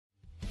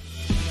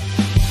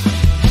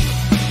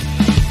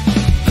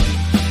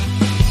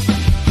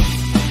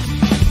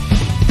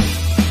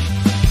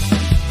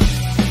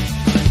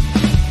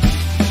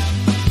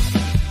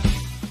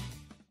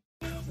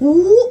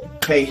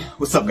Hey,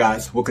 what's up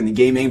guys? Welcome to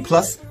Game Aim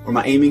Plus, where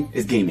my aiming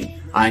is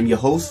gaming. I'm your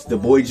host, the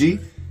boy G,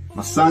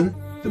 my son,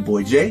 the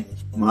boy J,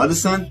 my other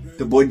son,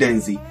 the boy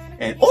Denzi,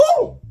 and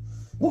oh!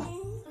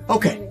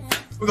 Okay,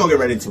 we're gonna get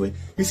right into it.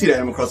 You see that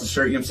Animal Crossing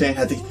shirt, you know what I'm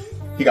saying?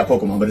 He got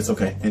Pokemon, but it's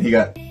okay. And he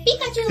got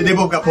Pikachu. They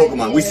both got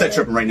Pokemon. We set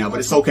tripping right now, but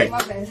it's okay.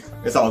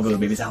 It's all good,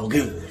 baby. It's all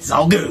good. It's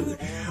all good.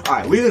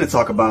 Alright, we're gonna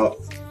talk about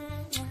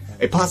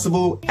a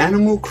possible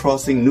Animal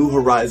Crossing New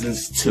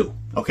Horizons 2.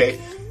 Okay?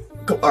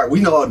 Alright,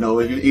 we all know,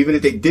 even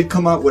if they did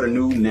come out with a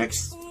new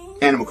next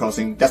Animal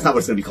Crossing, that's not what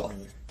it's gonna be called.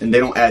 And they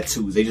don't add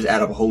twos, they just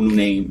add up a whole new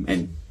name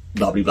and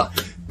blah blah blah.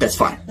 That's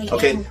fine. Like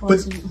okay? But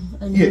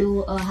a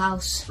new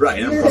house. Right,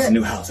 Animal Crossing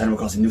new house, Animal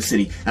Crossing new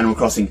city, Animal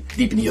Crossing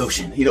deep in the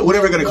ocean. You know,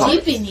 whatever we're gonna call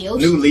it. Deep in the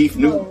ocean. New leaf,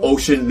 new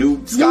ocean,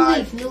 new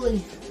sky. New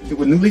leaf.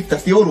 With new leaf,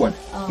 that's the old one.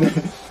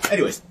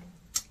 Anyways,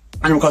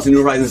 Animal Crossing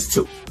New Horizons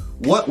 2.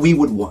 What we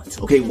would want,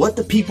 okay? What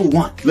the people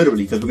want,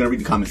 literally, because we're gonna read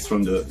the comments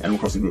from the Animal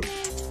Crossing group.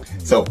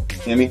 So, you know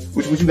what I mean?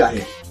 What you got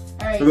here?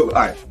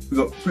 Alright.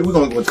 We're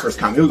gonna go with the first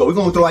comment. Here we go. We're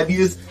gonna throw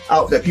ideas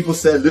out that people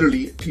said,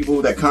 literally,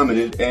 people that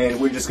commented,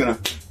 and we're just gonna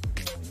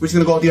go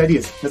with the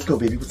ideas. Let's go,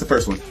 baby. What's the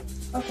first one?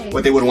 Okay.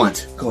 What they would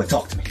want. Go ahead,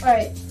 talk to me.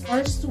 Alright,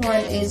 first one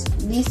is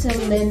Lisa,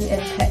 Lynn,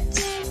 and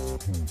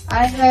pets.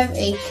 I have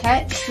a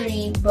cat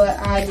tree, but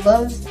I'd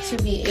love to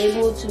be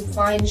able to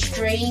find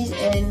strays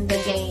in the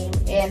game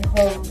and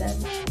home them.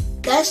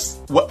 That's...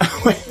 What?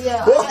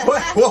 Yeah.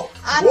 Whoa.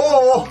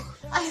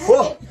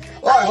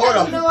 Alright, hold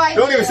on.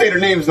 Don't even say their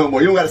names no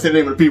more. You don't gotta say the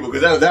name of the people,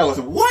 because that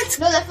was what?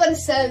 No, that's what it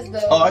says,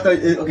 though. Oh, I thought,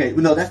 okay,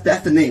 no,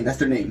 that's the name. That's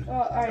their name. Oh,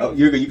 alright. Oh,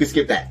 you're good. You can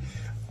skip that.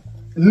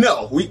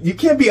 No, you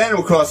can't be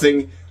Animal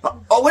Crossing.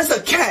 Oh, it's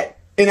a cat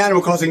in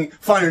Animal Crossing.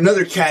 Find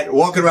another cat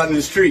walking around in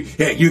the street.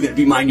 Yeah, you're gonna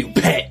be my new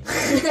pet.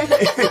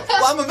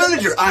 Well, I'm a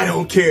villager. I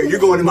don't care. You're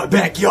going in my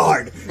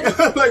backyard.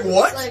 Like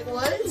what? Like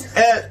what?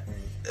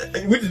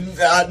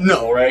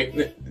 No,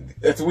 right?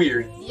 That's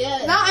weird.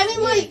 Yeah. No, I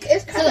mean like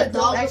it's kind of a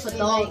dog actually, with a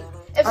dog. Like,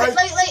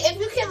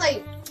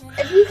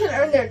 if you can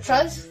earn their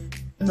trust.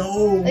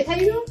 No. Like how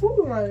you doing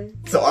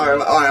Pokemon? So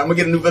alright, I'm gonna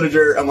get a new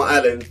villager on my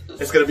island.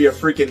 It's gonna be a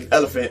freaking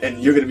elephant,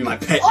 and you're gonna be my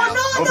pet now.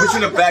 No, I'm gonna put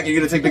you in the back, and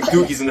you're gonna take big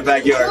dookies in the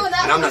backyard,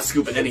 and I'm not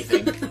scooping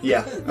anything.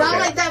 Yeah. Not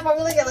like that, but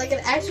we're looking at like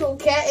an actual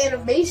cat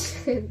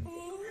animation.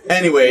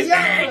 Anyways,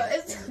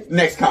 Yeah,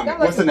 next comment.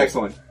 What's the next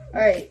one?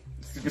 Alright.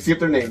 You skip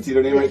their name. See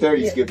their name right there?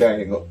 You skip that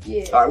and go.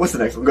 Yeah. Alright, what's the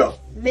next one? Go.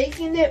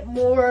 Making it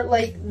more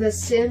like The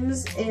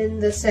Sims in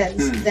the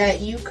sense that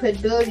you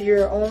could build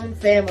your own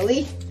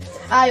family.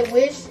 I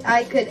wish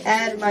I could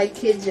add my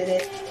kids in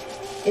it.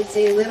 It's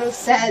a little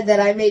sad that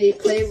I made a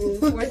playroom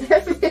for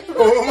them.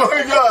 Oh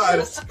my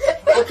god!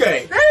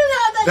 Okay. No,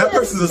 that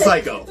person's a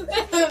psycho.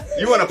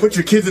 You want to put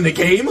your kids in the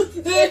game?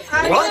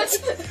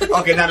 What?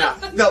 Okay,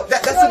 no.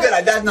 That's a good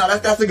idea.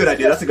 That's a good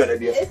idea. That's a good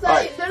idea. It's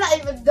not, they're not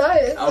even done.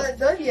 It's not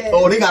done yet.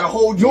 Oh, they got a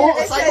whole drawer of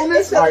psychoness?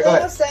 It's a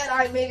little sad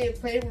I made a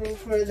playroom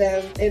for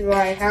them in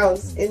my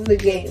house in the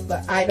game,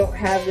 but I don't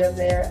have them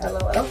there.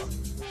 LOL.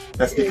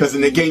 That's because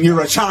in the game you're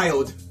a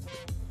child.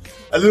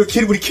 A little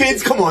kid with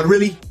kids? Come on,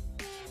 really?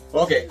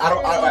 Okay, I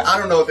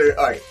don't know if they're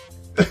alright.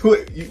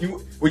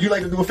 Would you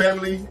like to do a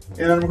family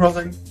in Animal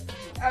Crossing?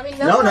 I mean,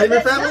 no, not even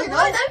a family. No,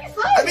 that'd be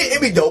fun. I mean,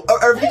 it'd be dope.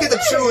 Or if you get to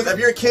choose, if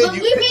you're a kid,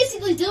 but we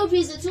basically do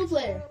piece of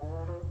two-player.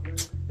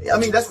 I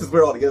mean, that's because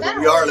we're all together.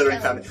 We are literally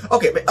family.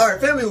 Okay, but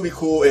alright, family would be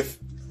cool if.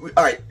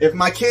 Alright, if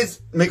my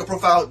kids make a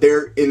profile,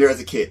 they're in there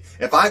as a kid.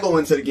 If I go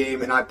into the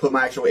game and I put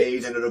my actual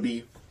age, and it'll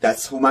be.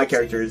 That's who my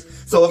character is.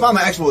 So if I'm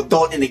an actual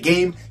adult in the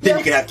game, then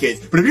you can have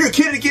kids. But if you're a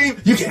kid in the game,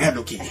 you can't have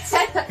no kids.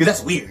 Because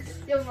that's weird.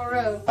 Yo, for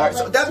real. Alright,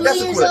 so that's a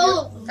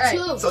cool idea.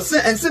 Right. So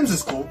and Sims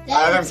is cool.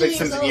 I haven't played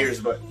Sims in years,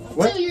 but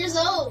what? 2 years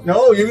old.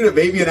 No, you're gonna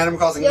baby in Animal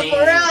Crossing. Yo, for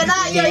real.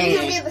 You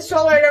can be in the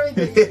stroller and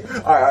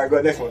everything. Alright,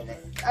 go next one.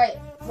 Alright,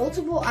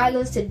 multiple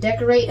islands to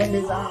decorate and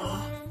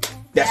design.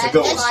 That's a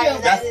good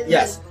one.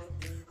 Yes.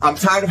 I'm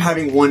tired of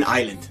having one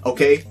island.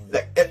 Okay,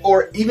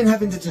 or even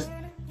having to just.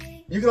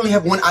 You can only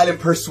have one island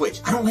per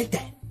Switch. I don't like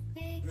that.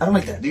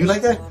 Do you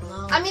like that?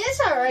 I mean,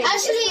 it's alright.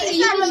 Actually, it's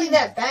not really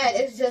that bad.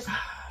 It's just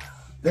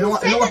they don't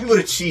want people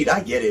to cheat. I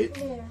get it,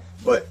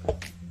 but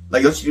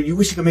like, you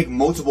wish you could make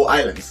multiple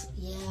islands,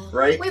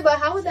 right? Wait, but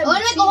how would that? I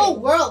want to make a whole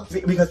world.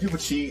 Because people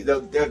cheat.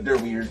 They're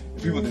weird.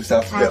 People do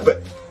stuff. Yeah,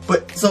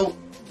 but so.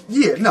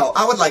 Yeah, no,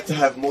 I would like to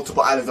have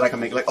multiple islands that I can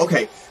make. Like,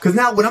 okay, because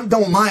now when I'm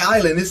done with my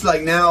island, it's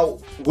like, now,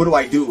 what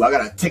do? I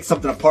gotta take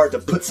something apart to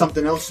put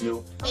something else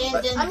new.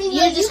 And then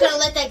you're just gonna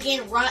let that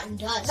game rot in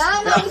dust. No,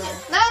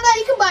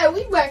 you can buy a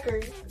weed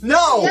whacker.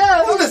 No!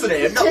 Don't listen to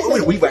him. No,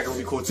 a weed whacker would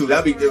be cool, too.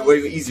 That'd be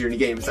way easier in the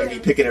game instead of me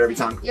picking it every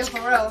time. Yeah, for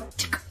real.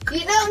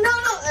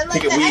 No.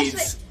 Like, picking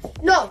weeds.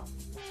 No.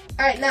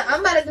 Alright, now,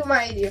 I'm about to do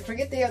my idea.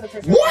 Forget the other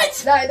person.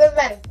 What? No, it doesn't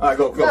matter. Alright,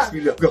 go.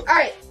 Speed up, go.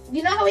 Alright.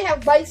 You know how we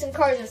have bikes and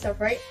cars and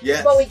stuff, right?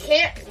 Yes. But we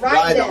can't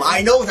ride them.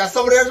 I know. There's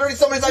already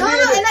somebody's idea. No,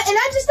 and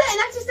not just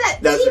that.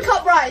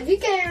 Teacup rides. You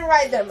can't even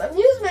ride them.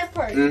 Amusement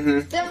parks.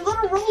 Them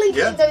little rolling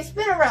things that we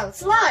spin around.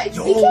 Slides.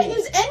 We can't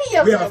use any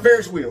of them. We have a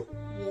Ferris wheel.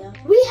 Yeah.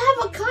 We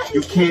have a cotton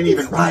You can't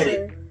even ride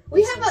it.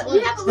 We have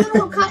a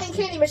little cotton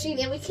candy machine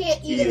and we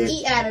can't even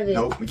eat out of it.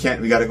 Nope, we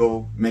can't. We gotta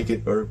go make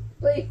it or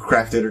Like,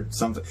 craft it or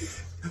something.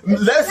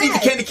 Let us eat the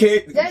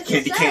candy.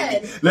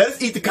 Let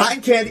us eat the cotton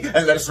candy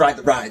and let us ride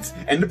the rides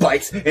and the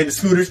bikes and the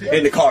scooters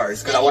and the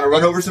cars. Because I want to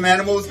run over some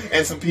animals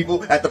and some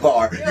people at the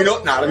bar. You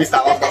know, let me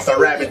stop. I was about to start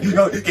rapping. You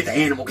know, get the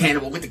animal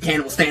cannibal, get the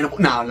cannibal standable.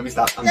 Let me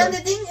stop. I'm done. The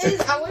thing is,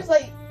 I was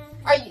like,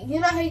 you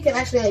know how you can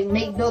actually like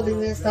make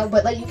buildings and stuff,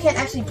 but like you can't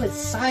actually put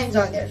signs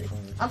on there.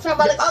 I'm talking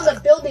about like on the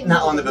building.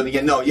 Not on the building.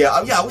 Yeah, no, yeah.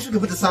 I wish we could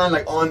put the sign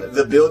like on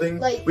the building.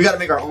 Like, we got to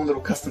make our own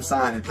little custom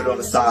sign and put it on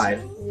the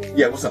side.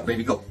 Yeah, what's up,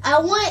 baby? Go. I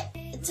want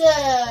to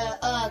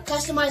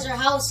customize our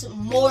house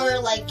more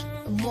like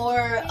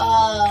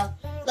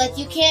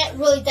you can't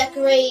really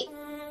decorate.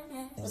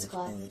 What's it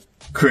called?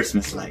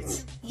 Christmas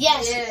lights.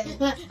 Yes.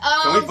 Yeah.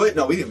 Can we put?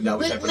 No, we can't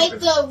put make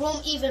the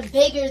room even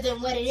bigger than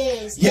what it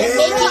is. Yeah,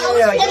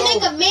 and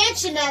make a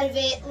mansion out of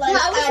it. Like,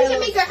 I wish we can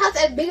make our house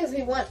as big as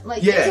we want.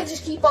 Like, we can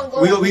just keep on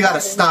going. We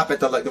gotta stop at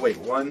the wait,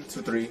 1,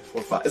 2, 3,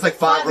 4, 5. It's like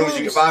 5 rooms.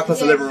 You get 5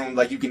 plus a living room.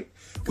 Like you can.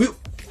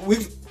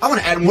 I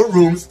want to add more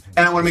rooms,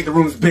 and I want to make the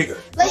rooms bigger.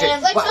 Like,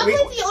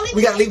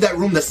 we gotta leave that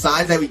room the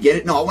size that we get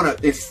it. No, I want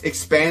to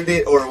expand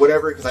it or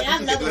whatever because I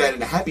think we can do that in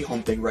the happy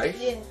home thing, right?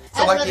 Yeah.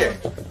 So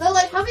But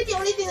like, probably the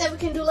only thing that we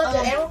can do like the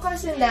Animal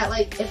Crossing that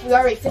like if we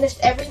already finished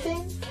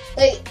everything,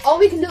 like all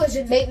we can do is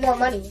just make more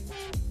money.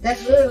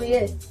 That's literally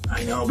it.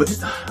 I know, but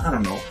I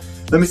don't know.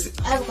 Let me see.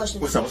 I have a question.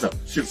 What's up?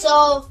 Shoot.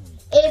 So,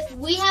 if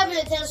we have a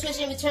Nintendo Switch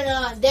and we turn it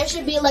on, there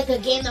should be like a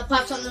game that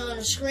pops on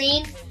the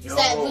screen so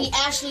that we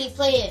actually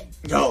play it.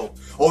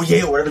 Oh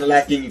yeah, whatever the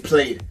last game you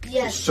played.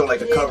 Yeah. Show like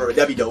the cover.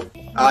 That'd be dope.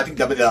 I think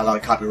that would be a lot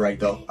of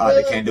copyright though.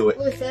 They can't do it.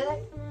 Wait, say that?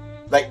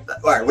 Like,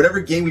 alright, whatever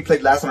game we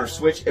played last on our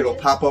Switch, it'll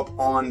pop up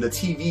on the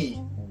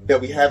TV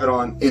that we have it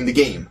on in the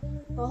game.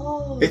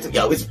 Oh.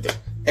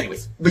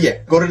 Anyways, but yeah,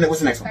 go to what's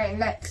the next one? Alright,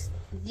 next.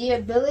 The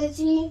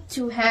ability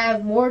to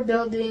have more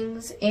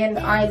buildings and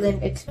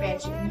island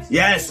expansions.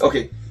 Yes.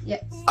 Okay.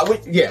 Yes.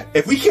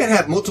 If we can't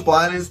have multiple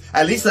islands,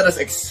 at least let us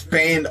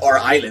expand our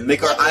island,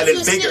 make our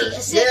island bigger.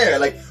 Yeah,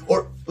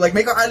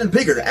 make our island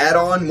bigger. Add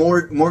on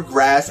more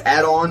grass.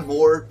 Add on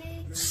more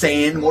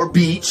sand, more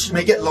beach.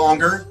 Make it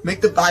longer.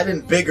 Make the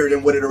island bigger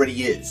than what it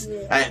already is.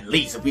 Yeah. At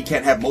least if we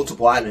can't have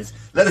multiple islands,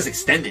 let us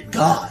extend it.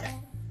 God.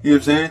 You know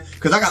what I'm saying?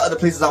 Because I got other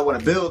places I want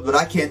to build, but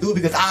I can't do it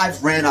because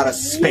I've ran out of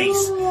space.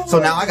 So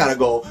now I gotta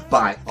go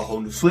buy a whole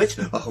new Switch,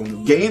 a whole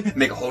new game,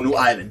 make a whole new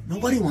island.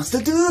 Nobody wants to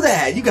do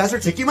that. You guys are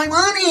taking my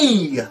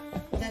money.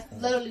 That's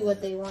literally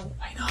what they want.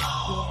 I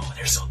know.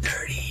 They're so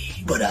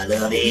dirty, but I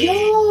love it.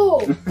 Yo,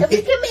 if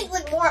we can make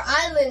like more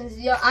islands,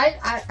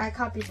 I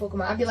copy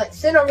Pokemon. I'd be like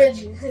Sinnoh.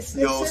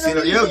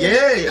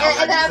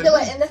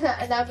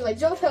 And I'd be like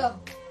Johto.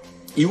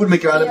 You would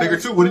make your island bigger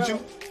too, wouldn't you?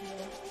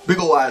 Big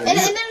old island.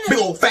 Big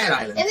old fat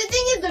island. And the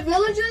thing is, the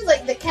villagers,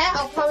 like the cat,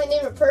 I'll probably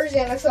name it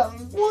Persian or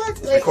something.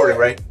 What? Like, recording,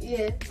 right?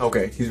 Yeah.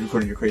 Okay, he's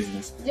recording your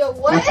craziness. Yo,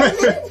 what?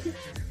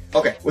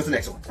 Okay, what's the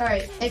next one?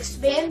 Alright,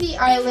 expand the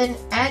island,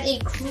 add a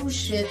cruise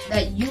ship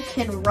that you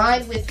can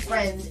ride with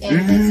friends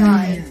and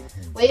design.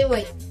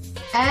 Wait.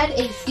 Add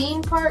a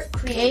theme park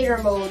creator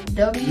mode,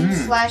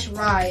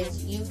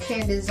 W/rides. You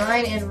can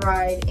design and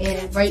ride and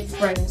invite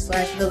friends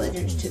 /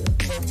 villagers too.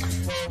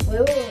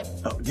 Wait.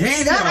 Oh,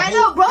 damn, I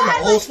know, bro. The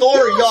whole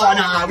story, y'all.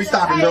 Nah, we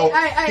stopping, bro.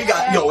 He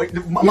got,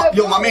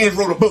 my man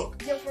wrote a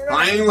book.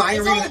 I ain't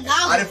reading it.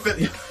 I didn't feel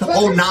the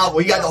whole novel.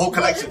 He got the whole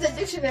collection. It's a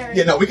dictionary.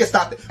 Yeah, no, we can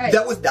stop it.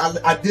 That was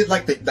I did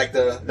like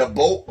the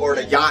boat or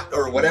the yacht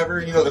or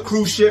whatever. You know, the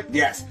cruise ship.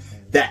 Yes,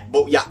 that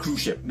boat, yacht, cruise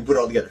ship. We put it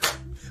all together.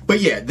 But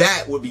yeah,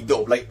 that would be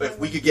dope. Like if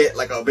we could get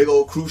like a big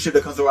old cruise ship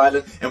that comes to our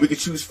island, and we could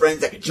choose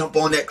friends that could jump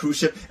on that cruise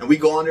ship, and we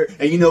go on there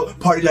and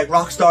party like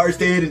rock stars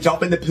did, and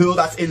jump in the pool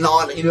that's in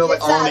on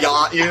like on the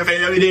yacht. You know what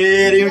I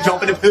mean?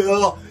 Jump in the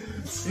pool.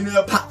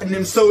 Popping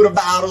them soda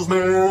bottles,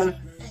 man.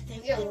 I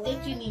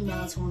think you need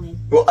melatonin.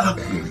 Well,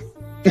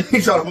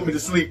 he's trying to put me to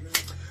sleep.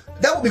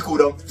 That would be cool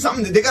though.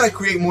 They gotta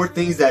create more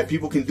things that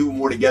people can do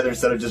more together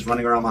instead of just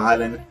running around my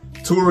island,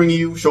 touring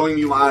you, showing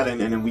you my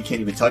island, and then we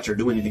can't even touch or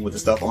do anything with the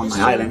stuff on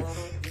my island.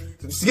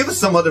 Just give us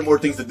some more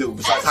things to do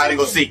besides hide and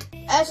go seek.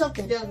 I have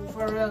something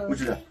for real. What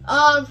you got?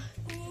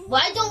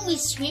 Why don't we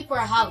sweep our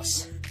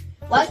house?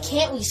 Why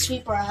can't we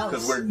sweep our house?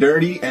 Because we're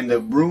dirty and the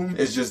broom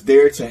is just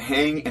there to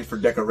hang and for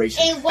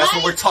decoration. And that's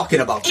what we're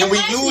talking about. Can we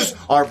use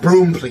our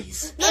broom,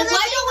 please? And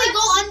why don't we go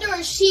under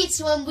our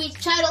sheets when we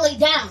try to lay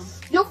down?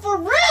 Yo, for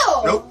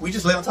real! Nope, we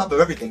just lay on top of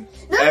everything.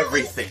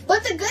 Everything.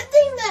 But the good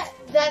thing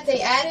that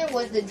they added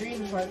was the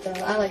dream part, though.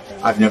 I like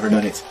that. I've never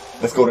done it.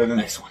 Let's go to the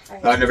next one.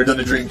 Right. I've never done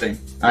the dream thing.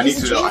 I need to.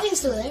 Is the dream thing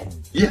still there?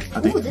 Yeah,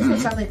 I think. Ooh, this one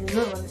sounds like a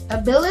good one.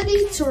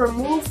 Ability to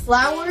remove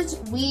flowers,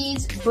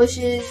 weeds,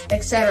 bushes,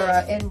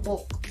 etc. in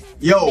bulk.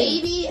 Yo.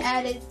 Maybe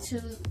added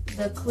to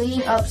the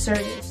clean up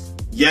service.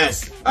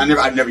 Yes,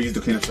 I've never used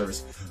the cleanup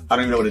service. I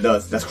don't even know what it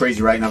does. That's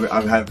crazy, right? And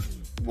I have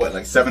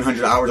like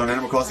 700 hours on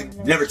Animal Crossing.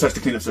 Never touched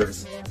the cleanup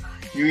service. Yeah.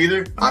 You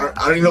either? I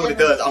don't even know what it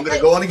does. I'm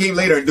gonna go on the game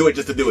later and do it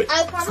just to do it.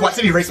 Watch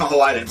it erase my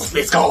whole island.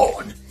 It's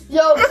gone.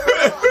 Yo,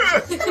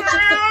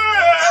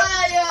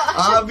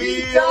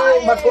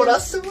 my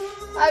corazón.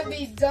 I'd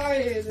be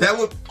dying. That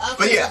would,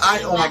 but yeah,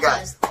 oh my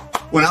god.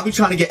 When I'll be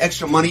trying to get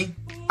extra money,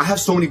 I have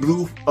so many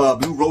blue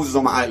roses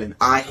on my island.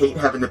 I hate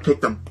having to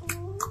pick them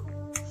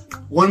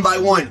one by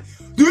one.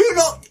 Do you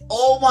know?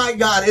 Oh my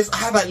god, I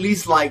have at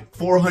least like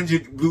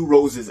 400 blue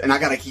roses, and I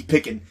gotta keep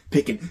picking,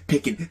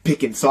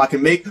 so I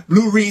can make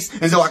blue wreaths,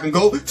 and so I can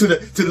go to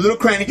the little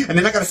cranny, and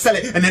then I gotta sell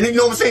it, and then you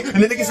know what I'm saying, and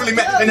then it gets really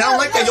mad, and I don't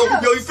like that, yo,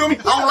 you feel me?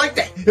 I don't like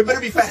that. It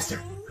better be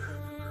faster.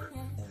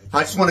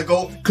 I just want to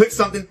go click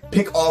something,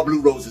 pick all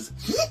blue roses,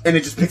 and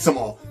then just pick them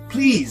all,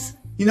 please.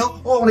 You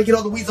know? Oh, I want to get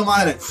all the weeds on my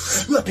island.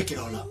 Let's pick it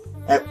all up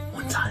at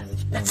one time.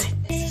 That's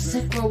it.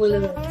 Sick roll with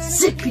a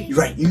sick piece. You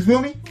right? You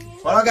feel me?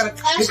 Well, I gotta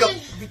pick up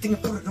everything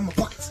and put it in my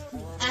pockets.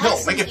 No,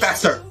 make it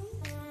faster.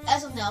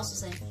 That's something else to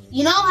say.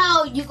 You know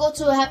how you go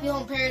to a Happy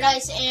Home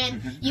Paradise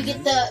and you get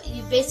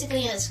you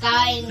basically in the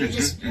sky and you're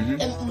just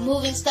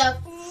moving stuff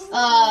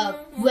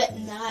with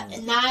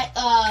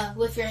not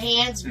with your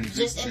hands,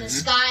 just in the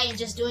sky and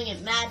just doing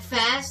it mad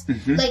fast,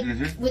 like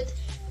with.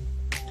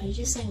 Are you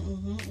just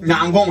saying?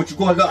 Nah, I'm going with you.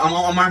 Go ahead.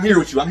 I'm here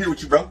with you. I'm here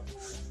with you, bro.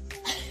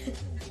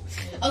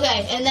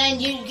 Okay, and then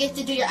you get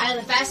to do your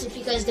island faster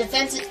because the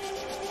fences.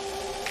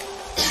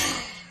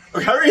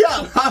 Hurry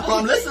up!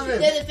 I'm listening.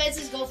 The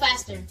fences go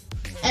faster.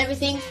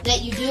 Everything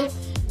that you do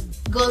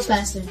goes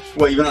faster.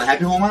 What, even on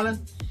Happy Home Island?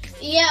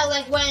 Yeah,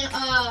 like when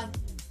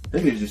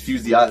They need to just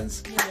fuse the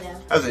islands. Yeah.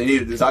 That's what they need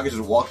to do. So I can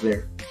just walk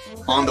there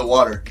on the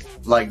water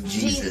like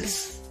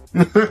Jesus.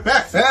 Next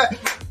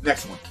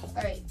one.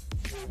 All right.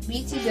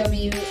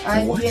 BTW,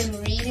 I've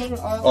been reading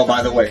all. Oh,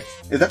 by the way,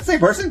 is that the same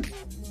person?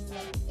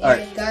 No.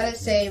 And gotta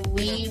say,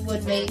 we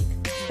would make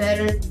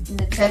better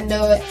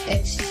Nintendo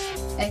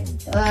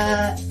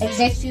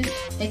executives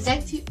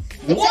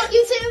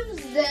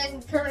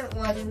than current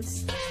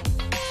ones.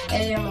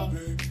 And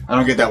I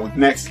don't get that one.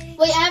 Next.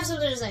 Wait, I have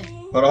something to say.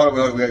 Hold on,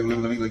 let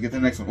me get the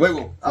next one.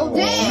 Wait. Oh,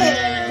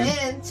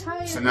 damn!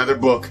 It's another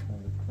book.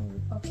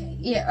 Okay,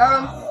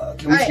 yeah.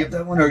 Can we skip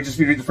that one, or just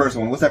read the first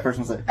one? What's that first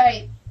one say? All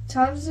right.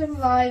 Thompson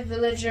Live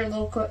Villager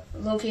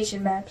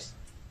location maps.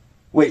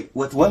 Wait,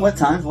 what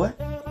times? What?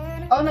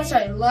 Oh no,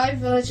 sorry. Live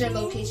Villager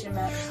location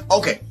maps.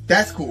 Okay,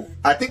 that's cool.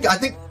 I think I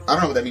don't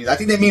know what that means. I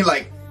think they mean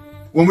like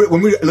when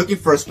we're looking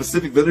for a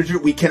specific villager,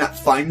 we cannot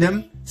find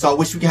them. So I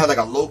wish we could have like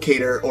a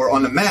locator or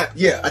on the map.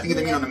 Yeah, I think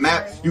they mean on the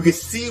map. You can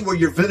see where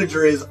your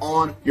villager is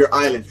on your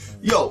island.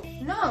 Yo,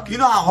 no. You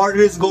know how hard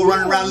it is to go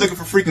running around looking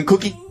for freaking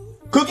Cookie?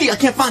 Cookie, I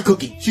can't find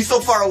Cookie. She's so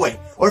far away.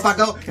 Or if I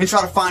go and try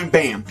to find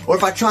Bam. Or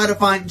if I try to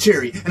find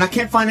Cherry. And I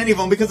can't find any of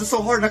them because it's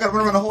so hard and I gotta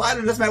run around the whole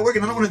island. That's not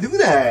working. I don't want to do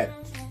that.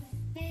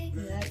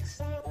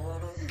 Next.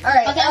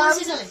 Alright. Okay, I want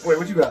to say something. Wait,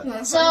 what you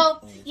got? So,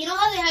 you know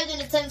how they have the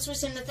Nintendo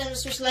Switch and Nintendo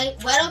Switch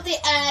Lite? Why don't they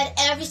add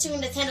every single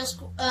Nintendo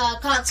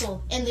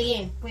console in the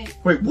game?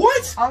 Wait,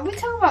 what? Are we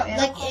talking about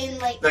like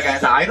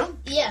as an item?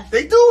 Yeah.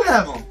 They do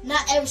have them.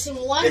 Not every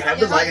single one. They have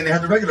the Lite and they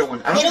have the regular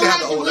one. I don't think they have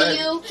the Wii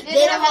U.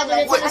 They don't have the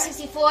Nintendo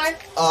 64.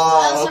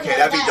 Oh, okay,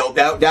 that'd be dope.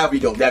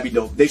 That'd be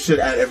dope. They should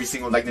add every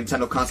single like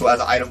Nintendo console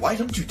as an item. Why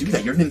don't you do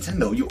that? You're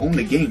Nintendo. You own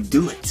the game.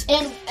 Do it.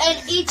 And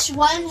each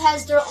one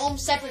has their own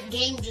separate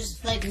game,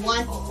 just like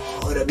one.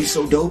 Oh, that'd be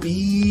so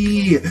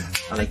dopey.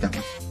 I like that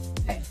one.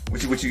 Okay.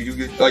 What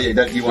you oh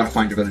yeah, you want to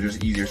find your villagers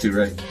easier too,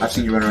 right? I've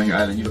seen you run around your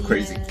island. You look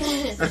crazy.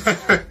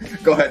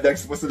 Go ahead.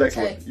 Next. What's the next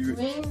one?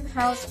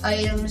 Greenhouse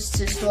items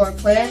to store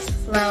plants,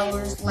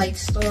 flowers, like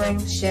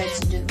storing sheds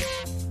do.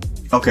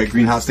 Okay,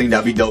 greenhouse thing,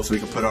 that'd be dope so we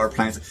can put our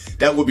plants.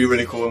 That would be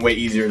really cool and way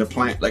easier to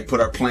plant, like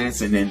put our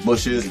plants and then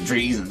bushes and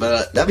trees and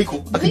that'd be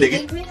cool. I can dig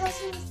it.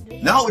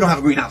 No, we don't have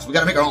a greenhouse. We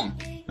gotta make our own.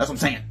 That's what I'm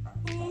saying.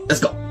 Let's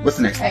go. What's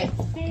the next one?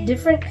 Alright,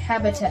 different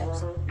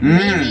habitats.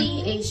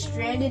 Maybe a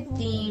stranded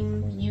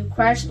theme, you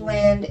crash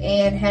land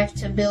and have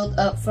to build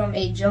up from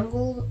a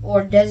jungle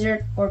or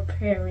desert or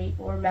prairie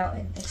or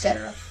mountain,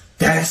 etc.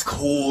 That's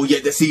cool.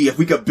 Yeah, see, if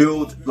we could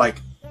build like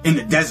in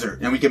the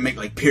desert and we can make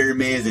like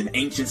pyramids and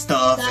ancient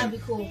stuff. That'd be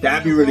cool.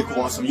 That'd be really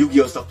cool on some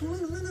Yu-Gi-Oh stuff.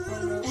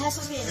 It has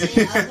to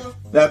be a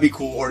That'd be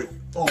cool. Or,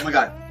 oh my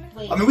god.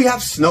 I mean, we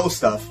have snow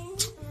stuff.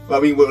 I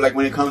mean, like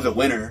when it comes to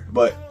winter,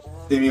 but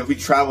I mean, if we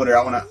travel there,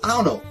 I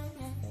don't know.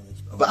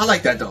 But I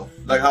like that though.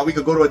 Like how we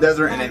could go to a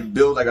desert and then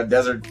build like a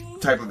desert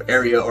type of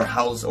area or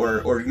house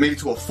or maybe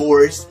to a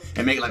forest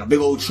and make like a big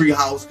old tree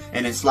house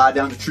and then slide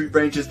down the tree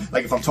branches.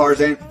 Like if I'm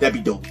Tarzan, that'd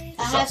be dope.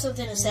 I have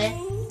something to say.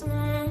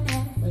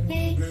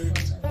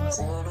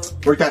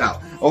 Work that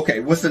out.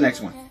 Okay, what's the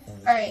next one?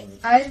 Alright,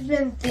 I've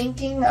been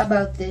thinking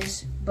about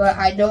this, but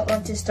I don't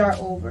want to start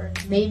over.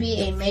 Maybe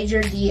a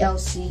major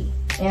DLC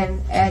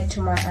and add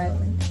to my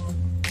island.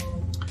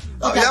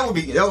 Oh, that would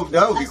be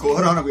cool.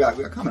 Hold on, we got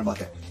a comment about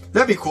that.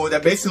 That'd be cool.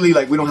 That basically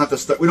like we don't have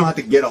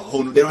to get a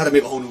whole new. They don't have to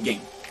make a whole new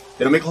game.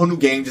 They don't make a whole new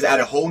game. Just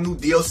add a whole new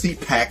DLC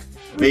pack,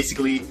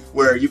 basically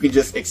where you can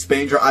just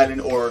expand your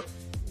island or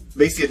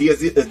basically a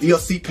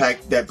DLC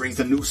pack that brings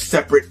a new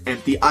separate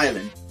empty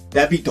island.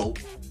 That'd be dope.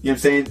 You know what I'm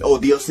saying? Oh,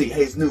 DLC.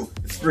 Hey, it's new.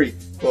 It's free.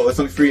 Well, it's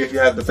only free if you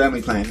have the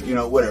family plan. You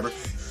know, whatever.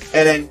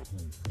 And then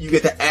you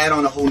get to add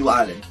on a whole new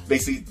island,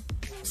 basically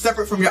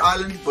separate from your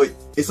island, but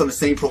it's on the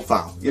same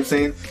profile. You know what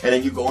I'm saying? And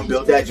then you go and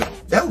build that jump.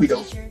 That would be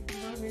dope.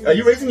 Are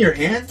you raising your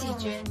hand?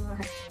 Teacher.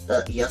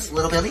 Yes,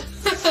 little Billy.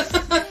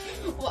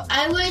 Well,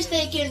 I wish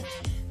they can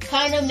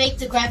kind of make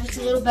the graphics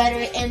a little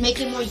better and make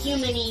it more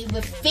human-y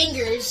with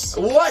fingers.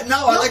 What?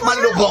 No, I like my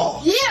little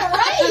ball. Yeah,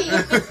 right. We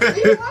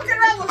be walking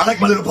around with I like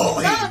my little ball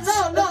hands.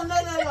 No.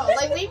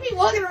 Like we be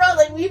walking around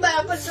like we might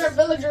have put our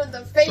villager in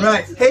the face.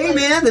 Right. Hey, like,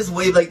 man, this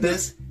wave like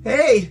this.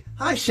 Hey,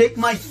 I shake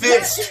my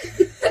fist.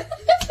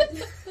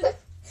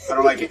 I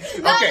don't like it.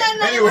 Okay,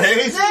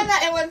 anyways. No.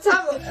 And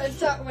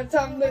when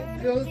Tom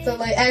goes to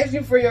like ask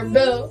you for your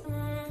bill,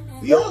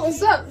 yo,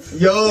 what's up?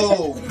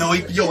 Yo,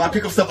 I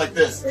pick up stuff like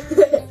this.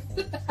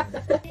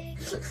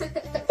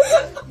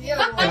 Yo,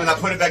 And then I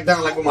put it back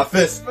down like with my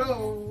fist.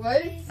 bro,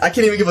 what? I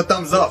can't even give a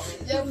thumbs up.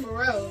 Yo, for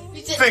real.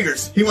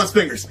 Fingers. He wants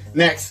fingers.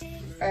 Next.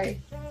 Alright.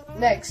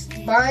 Next,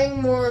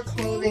 buying more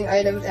clothing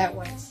items at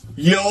once.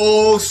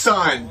 Yo,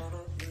 son.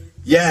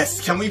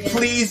 Yes. Can we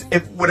please,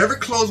 if whatever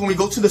clothes when we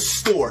go to the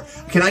store,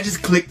 can I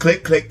just click. Sorry,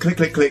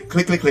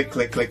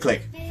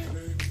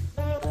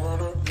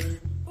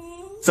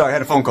 I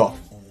had a phone call.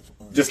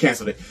 Just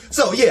canceled it.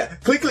 So yeah,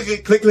 click.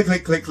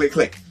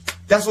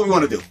 That's what we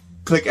want to do.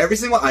 Click every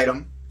single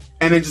item,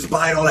 and then just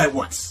buy it all at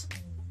once.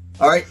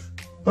 All right?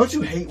 Don't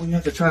you hate when you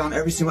have to try on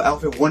every single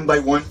outfit one by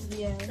one?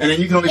 Yeah. And then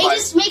you can only buy. It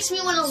just makes me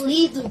want to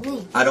leave the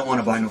room. I don't want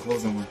to buy no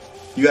clothes no more.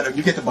 You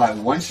get to buy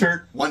one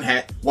shirt, one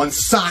hat, one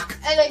sock,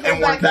 And then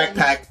go one back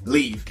backpack.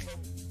 Leave,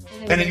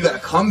 and then you gotta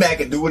come back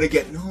and do it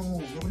again. No,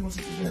 nobody wants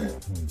to do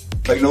that.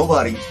 Like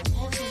nobody.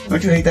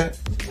 Don't you hate that?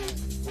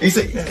 He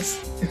said yes.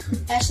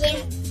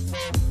 Ashley,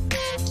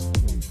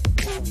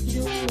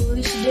 you know what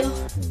we should do?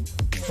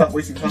 Stop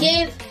wasting time.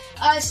 Give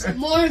us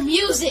more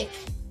music.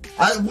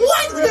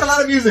 What? We got a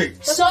lot of music.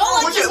 So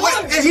much more.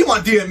 He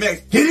want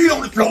DMX. Get it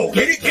on the floor.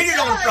 Get it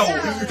on the floor.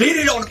 Get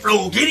it on the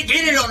floor. Get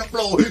it on the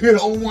floor. You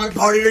don't want to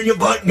party in your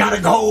butt.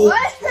 Gotta go.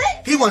 What?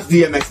 He wants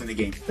DMX in the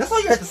game. That's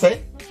all you have to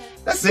say.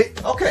 That's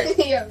it. Okay.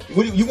 Yeah.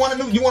 You want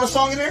a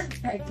song in there?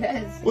 I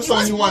guess. What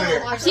song you want in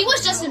there? He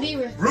was Justin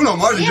Bieber. Bruno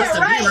Mars and Yeah,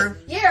 Justin right. Bieber.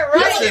 Yeah, right.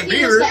 Justin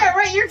Bieber. Yeah,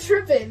 right. You're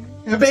tripping.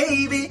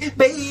 Baby.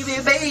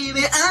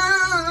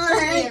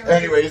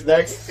 Anyways,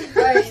 next.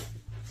 Right.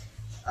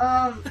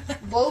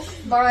 Both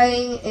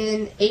buying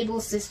an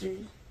able sister.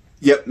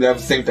 Yep, that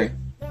was the same thing.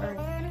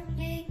 Alright.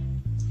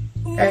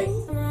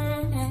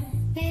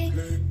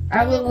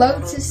 I would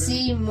love to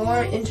see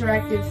more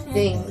interactive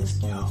things.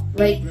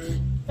 Like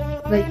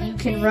you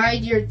can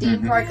ride your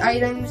theme park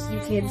items, you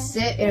can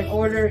sit and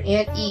order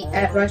and eat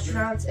at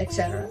restaurants,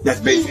 etc. That's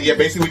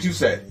basically what you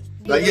said.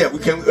 Like, yeah, we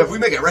can. If we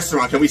make a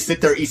restaurant, can we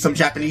sit there and eat some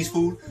Japanese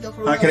food?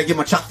 Can I get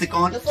my chopstick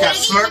on? Can I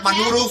slurp my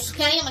noodles?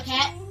 Can I get my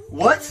cat?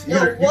 What? Yo,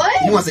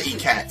 what? He wants to eat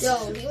cats.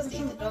 Yo, he was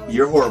eating the dog.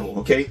 You're horrible.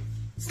 Okay,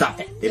 stop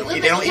that. They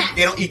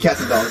don't eat cats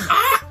and dogs.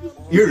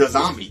 You're a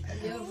zombie.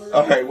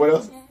 Okay, what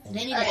else?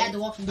 They need to add the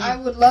Walking I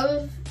Dead. would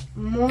love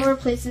more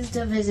places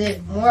to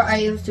visit, more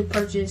items to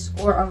purchase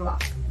or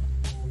unlock.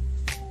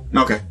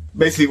 Okay,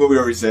 basically what we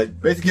already said.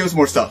 Basically, give us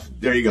more stuff.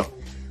 There you go.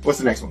 What's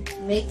the next one?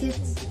 Make it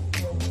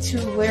to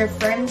where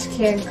friends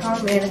can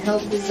come and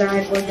help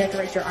design or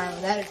decorate your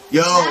island. That is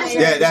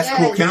That's yes.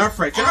 cool. Can our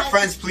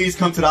friends please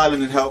come to the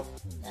island and help?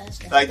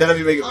 Like that'll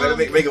make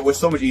it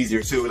so much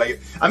easier too. Like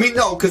I mean,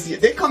 no, because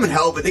they come and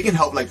help, but they can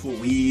help like pull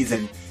weeds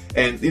and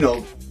you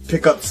know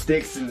pick up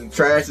sticks and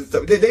trash and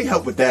stuff. They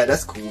help with that.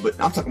 That's cool. But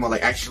I'm talking about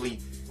like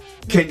actually,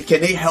 can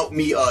they help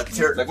me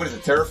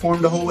terraform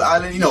the whole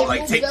island? You know,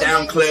 like take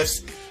down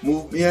cliffs,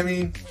 move. You know what I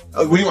mean?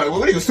 What do you want?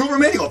 What are you,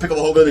 Superman? You gonna pick up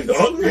a whole building?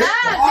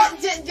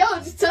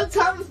 Just tell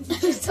Tom.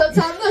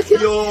 Look.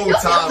 Yo,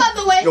 Tom.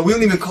 Yo, we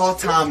don't even call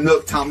Tom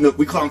Nook.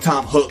 We call him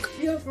Tom Hook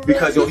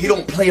because he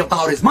don't play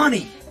about his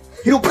money.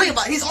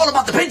 He's all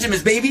about the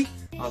Benjamins, baby.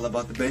 All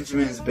about the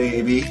Benjamins,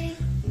 baby.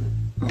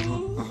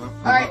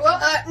 Alright,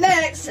 well,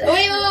 next.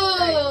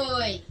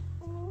 Wait.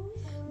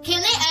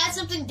 Can they add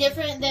something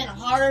different than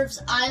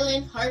Harvey's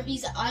Island? I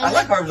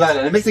like Harvey's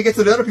Island. It makes it get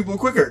to the other people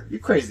quicker. You're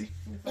crazy.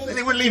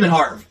 They wouldn't leave in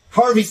Harvey.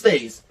 Harvey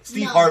stays.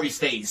 Steve Harvey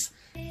stays.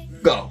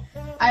 Go.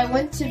 I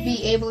want to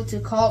be able to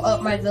call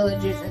up my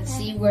villagers and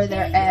see where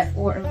they're at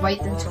or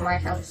invite them to my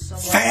house. So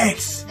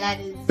Thanks. that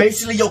is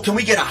Basically, can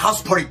we get a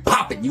house party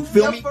popping? You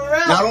feel Yo, me? for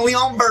real. Not only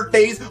on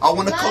birthdays, I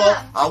want to call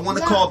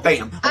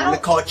Bam. I want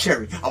to call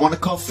Cherry. I want to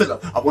call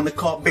Philip. I want to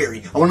call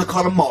Barry. I want to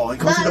call them all and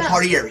come to the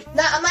party area.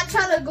 Nah, I'm not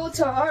trying to go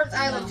to Harv's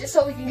Island just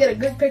so we can get a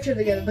good picture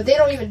together, but they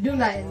don't even do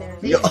nothing there.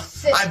 They just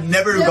sit. I've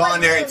never They're gone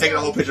like, there and taken a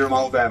whole picture of my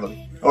whole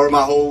family or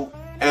my whole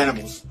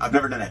animals. I've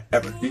never done that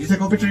ever. Did you take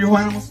a whole picture of your whole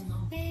animals?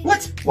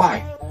 What?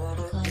 Why?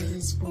 Because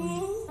it's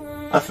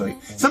boring. I feel you.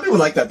 Some people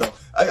like that though.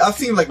 I've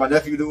seen like my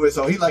nephew do it,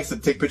 so he likes to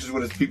take pictures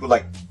with his people.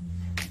 Like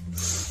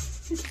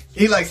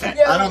he likes that.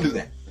 Yeah. I don't do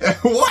that.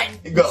 What?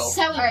 Go.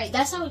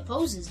 That's how he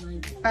poses.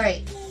 Like.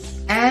 Alright.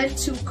 Add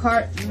to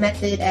cart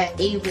method at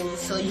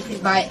Able's so you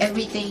can buy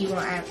everything you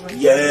want at once.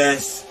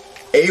 Yes.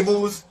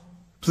 Abel's,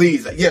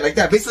 please. Yeah, like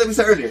that. Basically, like we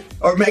said earlier.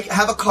 Or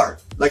have a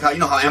cart. Like how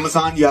how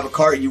Amazon, you have a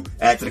cart and you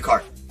add to the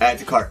cart. Add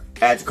to cart.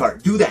 Add to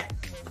cart. Do that.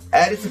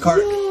 Add it to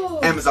cart. Yo.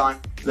 Amazon.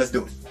 Let's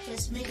do it.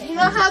 just make it. You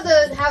know how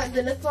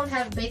the Nook phone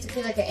have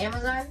basically like an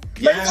Amazon,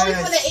 but it's only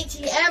for the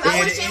ATM.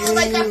 I wish it was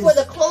like that for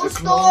the clothes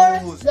store,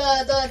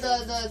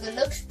 the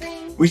Nook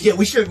thing. We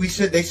should.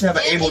 They should have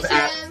an Abel's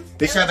app.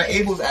 They should have an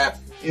Abel's app.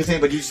 You know what I'm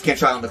saying? But you just can't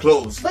try on the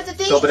clothes. But the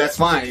thing, but that's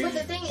fine. But the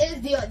thing is,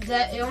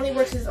 that it only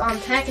works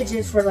on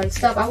packages for like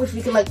stuff. I wish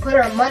we could like put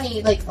our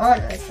money like on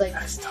us, like.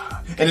 That's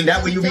tough. And then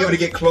that way you'll be able to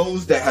get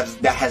clothes that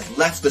has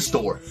left the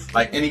store,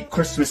 like any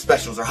Christmas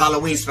specials or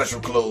Halloween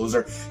special clothes,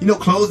 or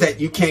clothes that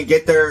you can't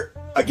get there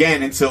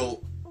again until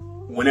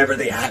whenever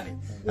they have it.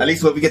 At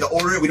least when we get to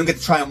order it, we don't get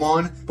to try them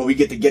on, but we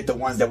get to get the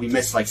ones that we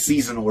missed, like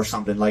seasonal or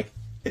something. Like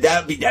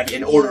that'd be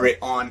and order it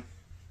on,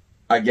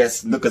 I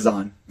guess,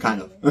 Nookazon,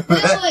 kind of.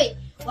 Wait.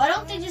 Why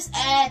don't they just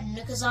add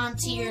Nookazon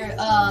to your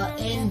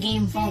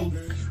in-game phone?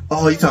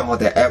 Oh, you talking about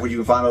that app where you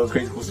can find all those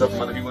crazy cool stuff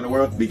from other people in the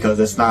world? Because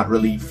it's not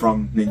really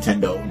from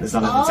Nintendo. It's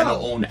not a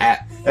Nintendo-owned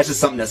app. That's just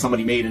something that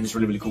somebody made and it's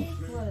really, really cool.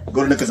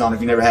 Go to Nookazon if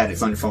you never had it.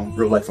 It's on your phone,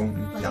 real life phone.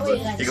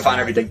 You can find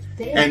everything.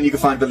 And you can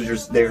find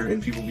villagers there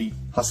and people be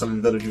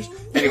hustling villagers.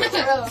 Anyway,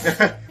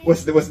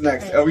 what's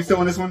next? Are we still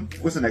on this one?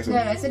 What's the next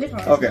one? No, it's a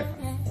different one. Okay.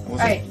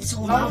 Alright,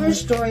 longer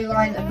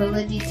storyline,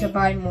 ability to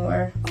buy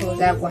more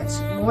clothes at once.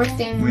 More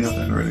things. We know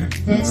that already.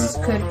 This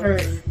could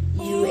hurt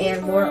you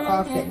and more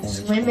often.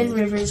 Swim in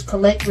rivers,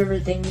 collect river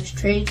things,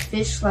 trade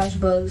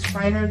fish/bugs,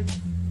 finer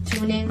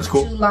tuning to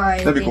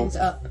line things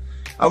up.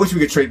 I wish we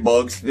could trade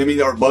bugs. I mean,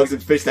 there are bugs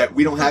and fish that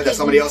we don't have that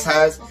somebody else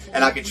has,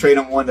 and I can trade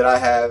them one that I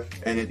have.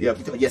 And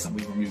yes, I'm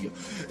from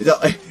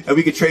Yu-Gi-Oh! And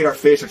we could trade our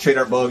fish or trade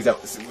our bugs that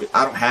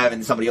I don't have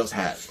and somebody else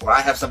has, or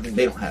I have something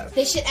they don't have.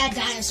 They should add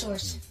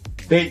dinosaurs.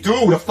 They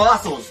do, the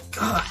fossils.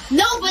 God.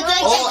 No, but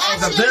they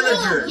as a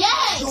villager.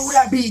 Yes. Oh,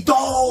 that'd be dope.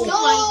 Oh my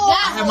God.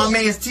 I have my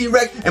man's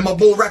T-Rex and my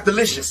bull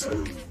Raptorlicious.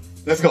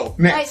 Let's go.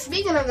 Next. Alright,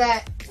 speaking of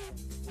that,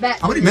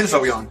 how many minutes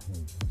are we on?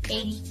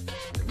 80.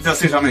 No,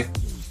 seriously, how many?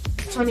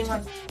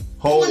 21.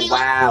 Oh, 21.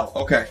 wow.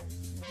 Okay.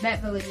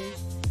 Bat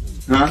villagers.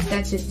 Huh?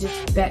 That's it,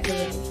 just bat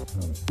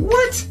villagers.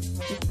 What?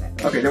 Just bat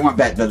villagers. Okay, they want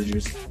bat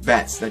villagers.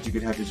 Bats that you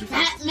could have as your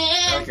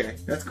Batman. Okay,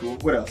 that's cool.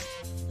 What else?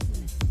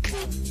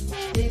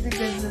 Do you think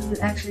this is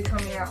actually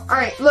coming out?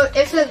 Alright, look,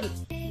 it says,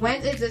 when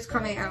is this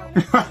coming out?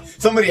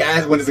 Somebody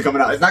asked when is it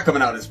coming out. It's not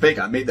coming out, it's fake.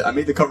 I made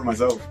the cover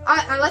myself.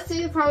 Unless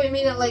they probably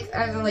mean it like,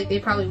 as in like they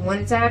probably want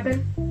it to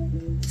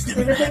happen. It's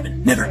never gonna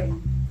happen. Never.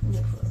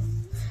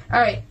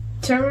 Alright,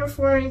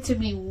 terraforming to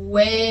be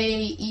way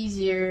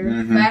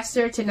easier,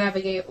 faster to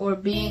navigate, or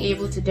being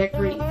able to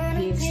decorate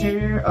the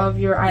exterior of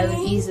your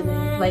island easily,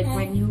 like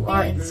when you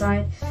are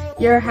inside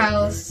your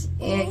house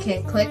and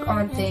can click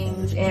on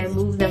things and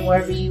move them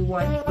wherever you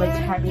want, like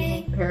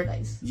having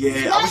paradise.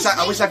 Yeah,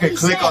 I wish I could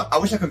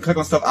click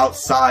on stuff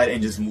outside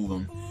and just move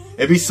them.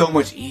 It'd be so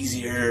much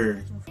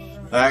easier.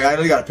 Like, I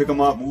really gotta pick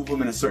them up, move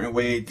them in a certain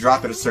way,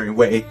 drop it a certain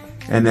way,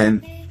 and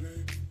then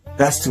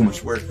that's too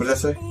much work. What did I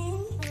say?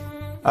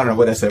 I don't know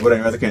what I said.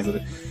 Whatever, I canceled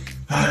it.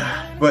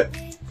 But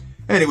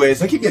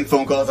anyways, I keep getting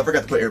phone calls. I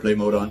forgot to put airplane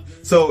mode on.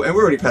 So, and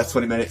we're already past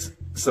 20 minutes.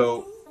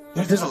 So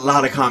there's a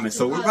lot of comments.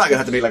 So we're probably gonna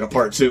have to make like a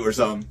part 2 or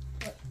something.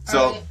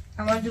 So Right,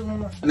 I want to do one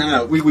more.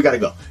 no, we gotta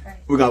go. Right.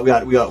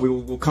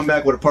 We'll come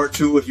back with a part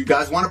 2. If you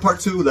guys want a part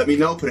 2, let me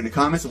know. Put it in the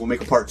comments, and we'll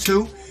make a part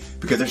 2.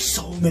 Because there's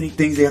so many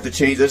things they have to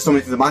change. There's so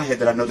many things in my head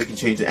that I know they can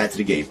change and add to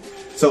the game.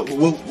 So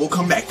we'll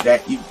come back to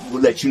that.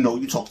 We'll let you know.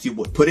 You talk to your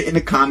boy. Put it in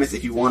the comments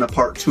if you want a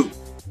part 2.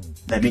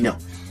 Let me know.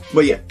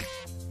 But yeah,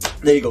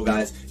 there you go,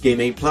 guys. Game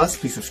A Plus.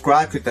 Please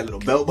subscribe. Click that little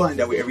bell button.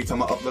 That way every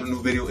time I upload a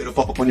new video, it'll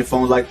pop up on your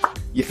phone like,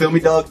 you feel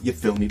me, dog? You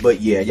feel me? But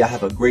yeah, y'all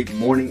have a great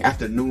morning,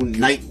 afternoon,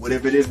 night,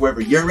 whatever it is,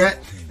 wherever you're at.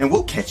 And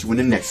we'll catch you in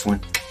the next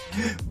one.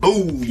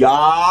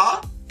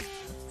 Booyah!